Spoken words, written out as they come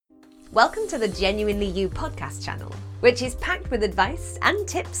Welcome to the Genuinely You podcast channel, which is packed with advice and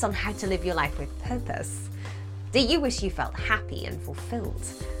tips on how to live your life with purpose. Do you wish you felt happy and fulfilled?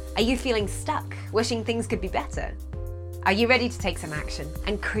 Are you feeling stuck, wishing things could be better? Are you ready to take some action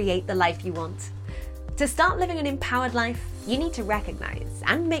and create the life you want? To start living an empowered life, you need to recognize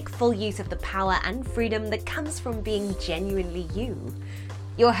and make full use of the power and freedom that comes from being genuinely you.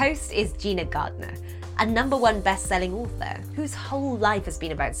 Your host is Gina Gardner, a #1 best-selling author whose whole life has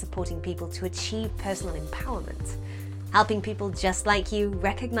been about supporting people to achieve personal empowerment, helping people just like you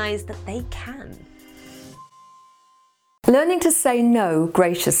recognize that they can. Learning to say no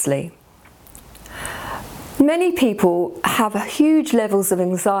graciously. Many people have huge levels of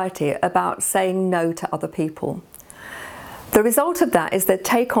anxiety about saying no to other people. The result of that is they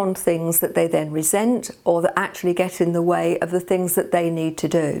take on things that they then resent or that actually get in the way of the things that they need to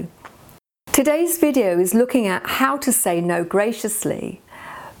do. Today's video is looking at how to say no graciously,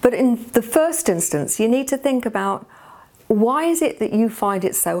 but in the first instance you need to think about why is it that you find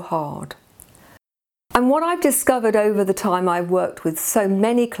it so hard? And what I've discovered over the time I've worked with so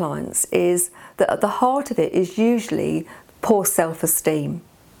many clients is that at the heart of it is usually poor self-esteem.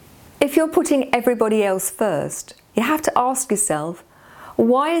 If you're putting everybody else first, you have to ask yourself,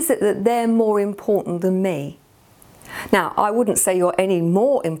 why is it that they're more important than me? Now, I wouldn't say you're any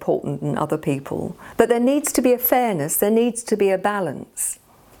more important than other people, but there needs to be a fairness, there needs to be a balance.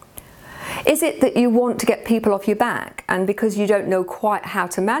 Is it that you want to get people off your back, and because you don't know quite how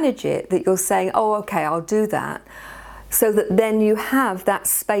to manage it, that you're saying, oh, okay, I'll do that, so that then you have that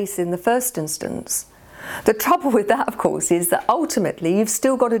space in the first instance? The trouble with that, of course, is that ultimately you've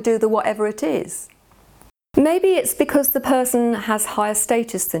still got to do the whatever it is. Maybe it's because the person has higher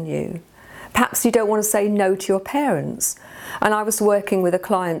status than you. Perhaps you don't want to say no to your parents. And I was working with a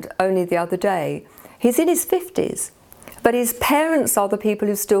client only the other day. He's in his 50s, but his parents are the people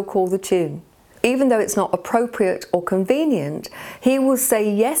who still call the tune. Even though it's not appropriate or convenient, he will say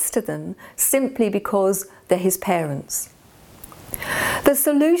yes to them simply because they're his parents. The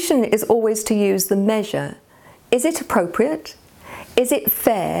solution is always to use the measure. Is it appropriate? Is it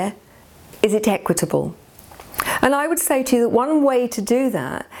fair? Is it equitable? And I would say to you that one way to do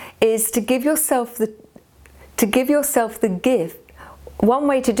that is to give yourself the gift. One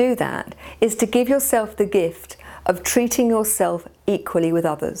way to do that is to give yourself the gift of treating yourself equally with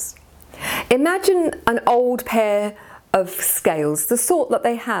others. Imagine an old pair of scales, the sort that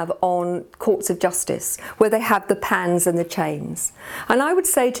they have on courts of justice, where they have the pans and the chains. And I would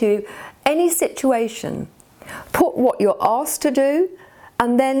say to you, any situation, put what you're asked to do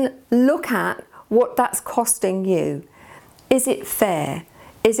and then look at what that's costing you. Is it fair?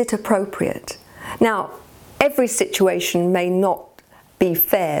 Is it appropriate? Now, every situation may not be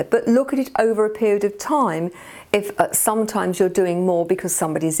fair, but look at it over a period of time. If sometimes you're doing more because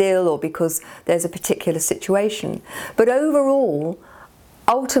somebody's ill or because there's a particular situation. But overall,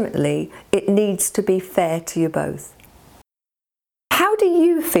 ultimately, it needs to be fair to you both. How do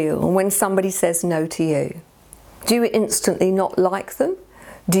you feel when somebody says no to you? Do you instantly not like them?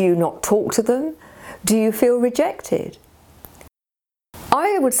 Do you not talk to them? Do you feel rejected?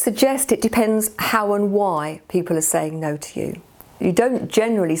 I would suggest it depends how and why people are saying no to you. You don't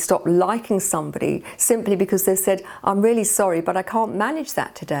generally stop liking somebody simply because they said, I'm really sorry, but I can't manage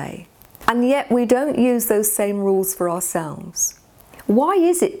that today. And yet we don't use those same rules for ourselves. Why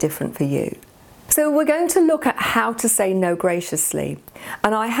is it different for you? So we're going to look at how to say no graciously.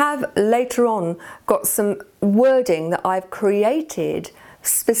 And I have later on got some wording that I've created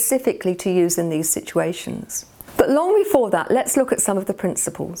specifically to use in these situations. But long before that, let's look at some of the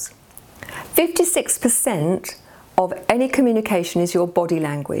principles. 56% of any communication is your body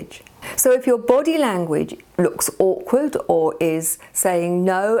language. So if your body language looks awkward or is saying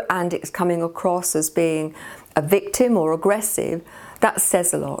no and it's coming across as being a victim or aggressive, that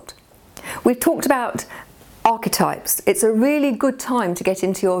says a lot. We've talked about archetypes. It's a really good time to get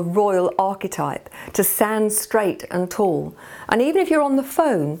into your royal archetype, to stand straight and tall. And even if you're on the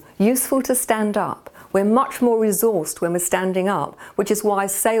phone, useful to stand up. We're much more resourced when we're standing up, which is why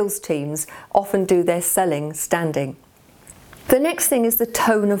sales teams often do their selling standing. The next thing is the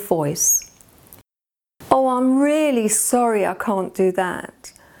tone of voice. Oh, I'm really sorry, I can't do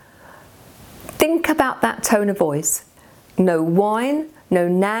that. Think about that tone of voice. No whine, no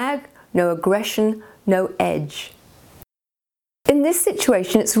nag, no aggression, no edge. In this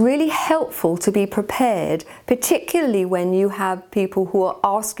situation, it's really helpful to be prepared, particularly when you have people who are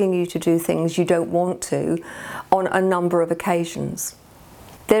asking you to do things you don't want to on a number of occasions.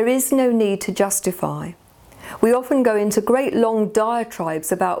 There is no need to justify. We often go into great long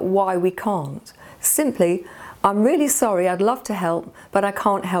diatribes about why we can't. Simply, I'm really sorry, I'd love to help, but I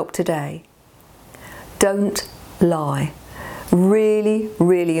can't help today. Don't lie. Really,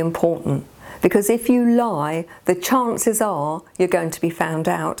 really important. Because if you lie, the chances are you're going to be found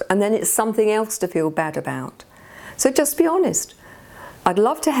out, and then it's something else to feel bad about. So just be honest. I'd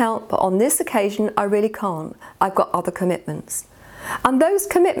love to help, but on this occasion I really can't. I've got other commitments. And those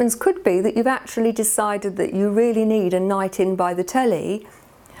commitments could be that you've actually decided that you really need a night in by the telly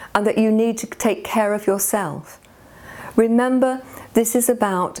and that you need to take care of yourself. Remember, this is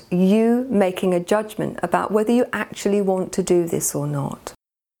about you making a judgment about whether you actually want to do this or not.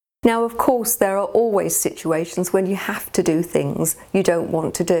 Now, of course, there are always situations when you have to do things you don't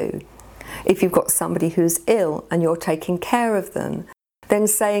want to do. If you've got somebody who's ill and you're taking care of them, then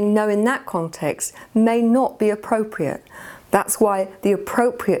saying no in that context may not be appropriate. That's why the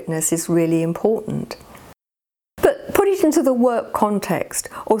appropriateness is really important. But put it into the work context,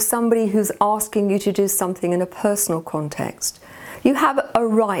 or somebody who's asking you to do something in a personal context. You have a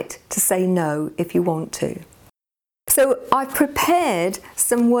right to say no if you want to. So I've prepared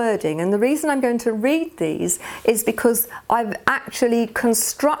some wording, and the reason I'm going to read these is because I've actually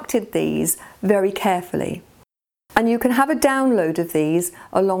constructed these very carefully. And you can have a download of these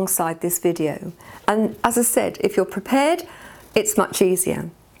alongside this video. And as I said, if you're prepared, it's much easier.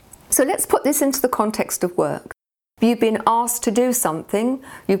 So let's put this into the context of work. You've been asked to do something,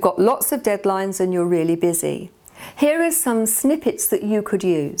 you've got lots of deadlines and you're really busy. Here are some snippets that you could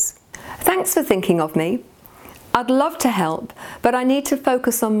use. Thanks for thinking of me. I'd love to help, but I need to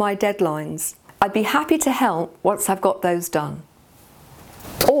focus on my deadlines. I'd be happy to help once I've got those done.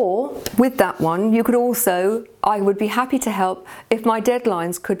 Or, with that one, you could also, I would be happy to help if my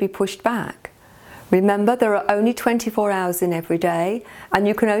deadlines could be pushed back. Remember, there are only 24 hours in every day, and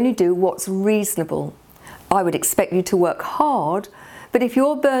you can only do what's reasonable. I would expect you to work hard, but if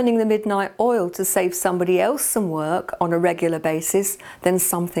you're burning the midnight oil to save somebody else some work on a regular basis, then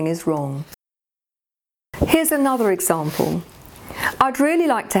something is wrong. Here's another example. I'd really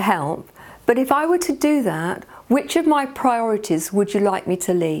like to help, but if I were to do that, which of my priorities would you like me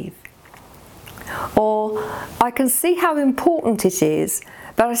to leave? Or, I can see how important it is,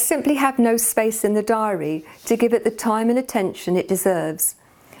 but I simply have no space in the diary to give it the time and attention it deserves.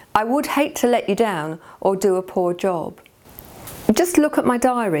 I would hate to let you down or do a poor job. Just look at my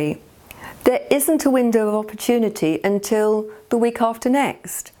diary. There isn't a window of opportunity until the week after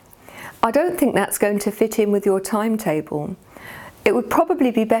next. I don't think that's going to fit in with your timetable. It would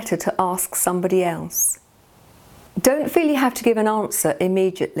probably be better to ask somebody else. Don't feel you have to give an answer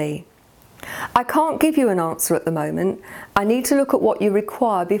immediately. I can't give you an answer at the moment. I need to look at what you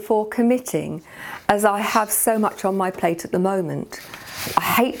require before committing, as I have so much on my plate at the moment. I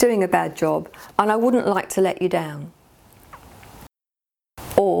hate doing a bad job and I wouldn't like to let you down.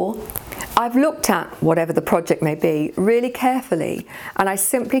 Or, I've looked at whatever the project may be really carefully and I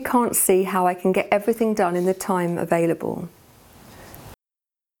simply can't see how I can get everything done in the time available.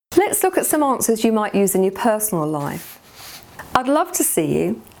 Let's look at some answers you might use in your personal life. I'd love to see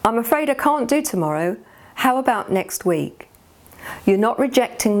you. I'm afraid I can't do tomorrow. How about next week? You're not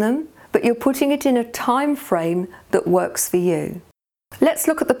rejecting them, but you're putting it in a time frame that works for you. Let's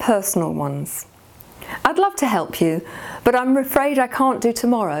look at the personal ones. I'd love to help you, but I'm afraid I can't do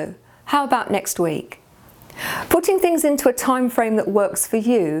tomorrow. How about next week? Putting things into a time frame that works for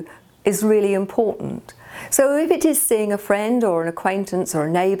you is really important. So if it is seeing a friend or an acquaintance or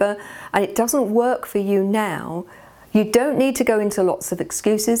a neighbour and it doesn't work for you now, you don't need to go into lots of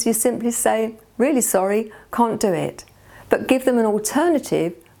excuses. You simply say, really sorry, can't do it. But give them an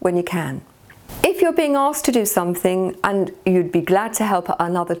alternative when you can. If you're being asked to do something and you'd be glad to help at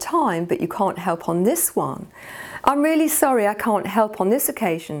another time, but you can't help on this one, I'm really sorry I can't help on this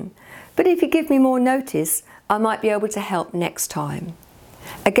occasion, but if you give me more notice, I might be able to help next time.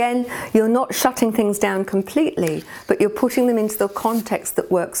 Again, you're not shutting things down completely, but you're putting them into the context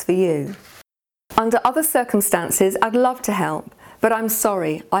that works for you. Under other circumstances, I'd love to help, but I'm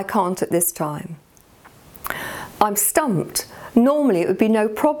sorry, I can't at this time. I'm stumped. Normally it would be no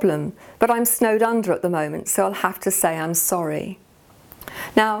problem, but I'm snowed under at the moment, so I'll have to say I'm sorry.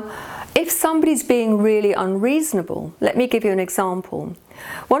 Now, if somebody's being really unreasonable, let me give you an example.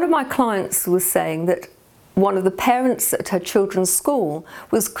 One of my clients was saying that one of the parents at her children's school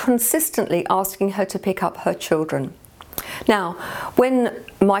was consistently asking her to pick up her children. Now, when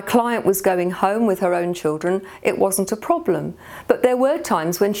my client was going home with her own children, it wasn't a problem, but there were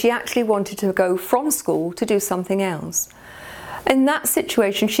times when she actually wanted to go from school to do something else. In that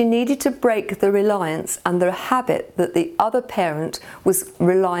situation, she needed to break the reliance and the habit that the other parent was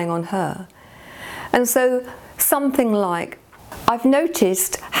relying on her. And so something like, I've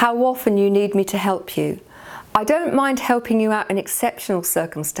noticed how often you need me to help you. I don't mind helping you out in exceptional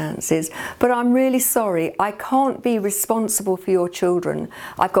circumstances, but I'm really sorry, I can't be responsible for your children.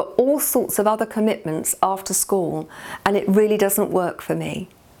 I've got all sorts of other commitments after school, and it really doesn't work for me.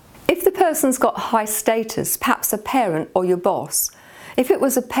 If the person's got high status, perhaps a parent or your boss, if it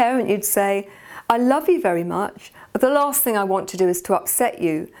was a parent, you'd say, I love you very much, but the last thing I want to do is to upset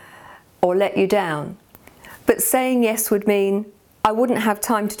you or let you down. But saying yes would mean I wouldn't have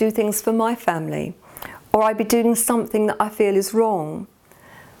time to do things for my family, or I'd be doing something that I feel is wrong.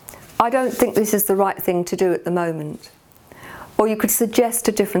 I don't think this is the right thing to do at the moment. Or you could suggest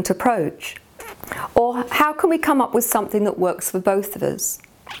a different approach. Or how can we come up with something that works for both of us?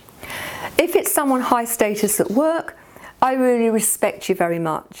 If it's someone high status at work, I really respect you very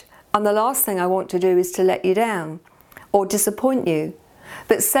much, and the last thing I want to do is to let you down or disappoint you.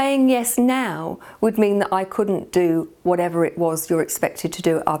 But saying yes now would mean that I couldn't do whatever it was you're expected to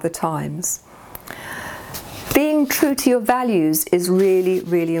do at other times. Being true to your values is really,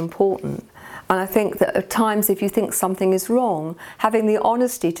 really important. And I think that at times if you think something is wrong, having the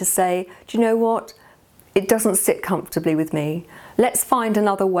honesty to say, do you know what? It doesn't sit comfortably with me. Let's find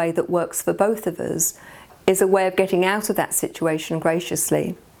another way that works for both of us, is a way of getting out of that situation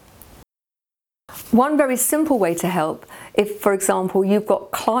graciously. One very simple way to help, if for example you've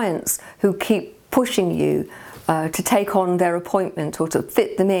got clients who keep pushing you to take on their appointment or to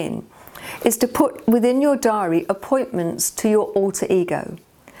fit them in, is to put within your diary appointments to your alter ego.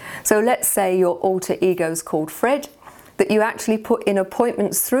 So let's say your alter ego is called Fred, that you actually put in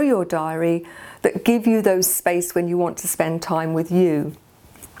appointments through your diary that give you those space when you want to spend time with you.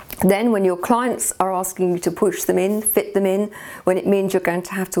 Then when your clients are asking you to push them in, fit them in, when it means you're going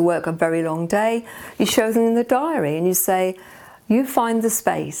to have to work a very long day, you show them in the diary and you say, you find the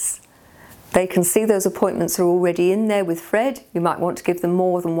space. They can see those appointments are already in there with Fred. You might want to give them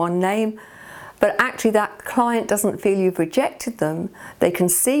more than one name, but actually that client doesn't feel you've rejected them. They can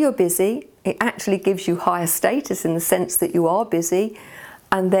see you're busy. It actually gives you higher status in the sense that you are busy,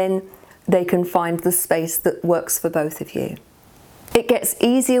 and then they can find the space that works for both of you. It gets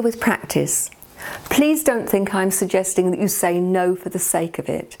easier with practice. Please don't think I'm suggesting that you say no for the sake of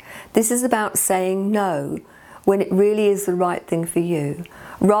it. This is about saying no when it really is the right thing for you,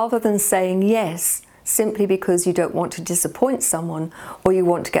 rather than saying yes simply because you don't want to disappoint someone or you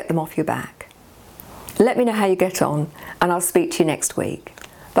want to get them off your back. Let me know how you get on, and I'll speak to you next week.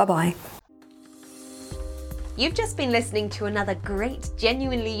 Bye-bye. You've just been listening to another great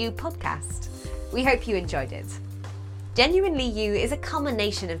Genuinely You podcast. We hope you enjoyed it. Genuinely You is a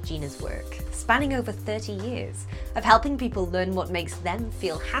culmination of Gina's work, spanning over 30 years, of helping people learn what makes them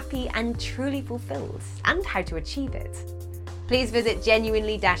feel happy and truly fulfilled, and how to achieve it. Please visit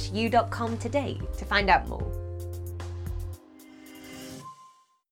genuinely-you.com today to find out more.